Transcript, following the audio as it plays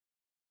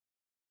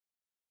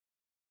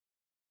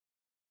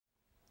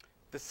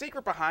The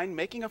secret behind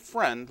making a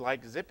friend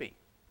like Zippy.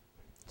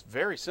 It's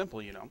very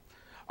simple, you know.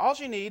 All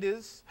you need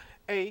is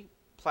a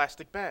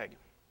plastic bag,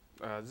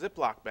 a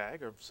Ziploc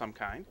bag of some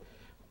kind,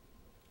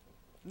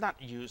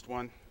 not used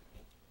one.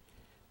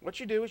 What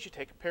you do is you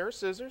take a pair of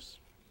scissors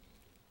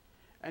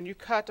and you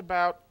cut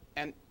about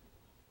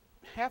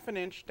half an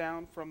inch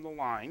down from the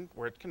line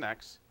where it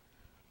connects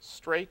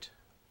straight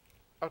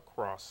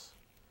across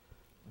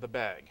the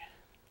bag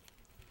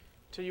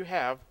till you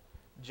have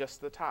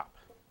just the top.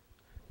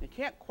 You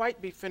can't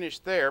quite be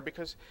finished there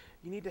because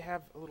you need to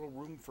have a little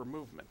room for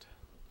movement.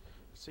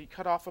 So you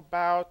cut off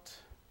about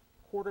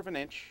 1/4 of an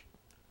inch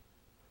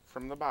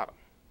from the bottom.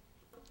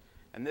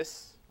 And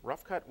this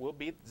rough cut will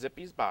be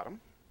Zippy's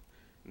bottom,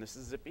 and this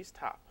is Zippy's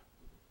top.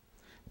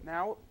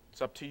 Now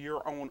it's up to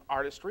your own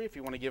artistry. If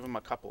you want to give him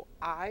a couple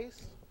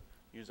eyes,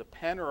 use a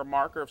pen or a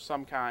marker of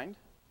some kind.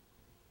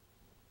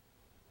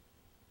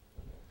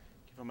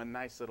 Give him a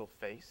nice little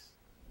face.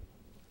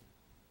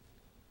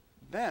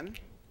 Then,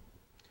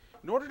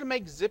 in order to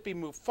make Zippy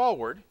move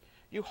forward,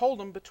 you hold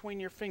him between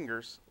your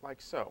fingers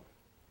like so.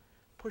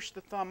 Push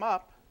the thumb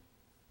up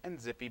and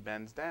Zippy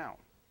bends down.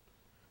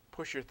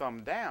 Push your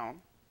thumb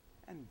down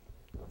and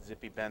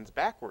Zippy bends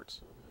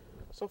backwards.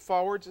 So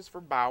forwards is for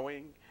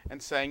bowing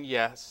and saying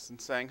yes and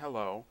saying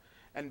hello,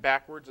 and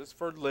backwards is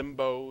for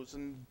limbos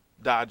and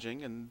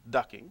dodging and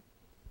ducking.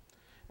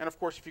 And of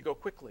course, if you go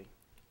quickly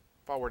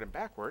forward and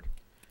backward,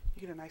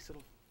 you get a nice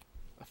little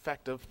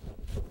effect of,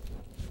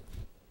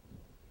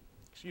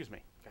 excuse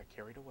me, got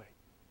carried away.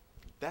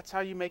 That's how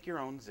you make your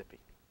own Zippy.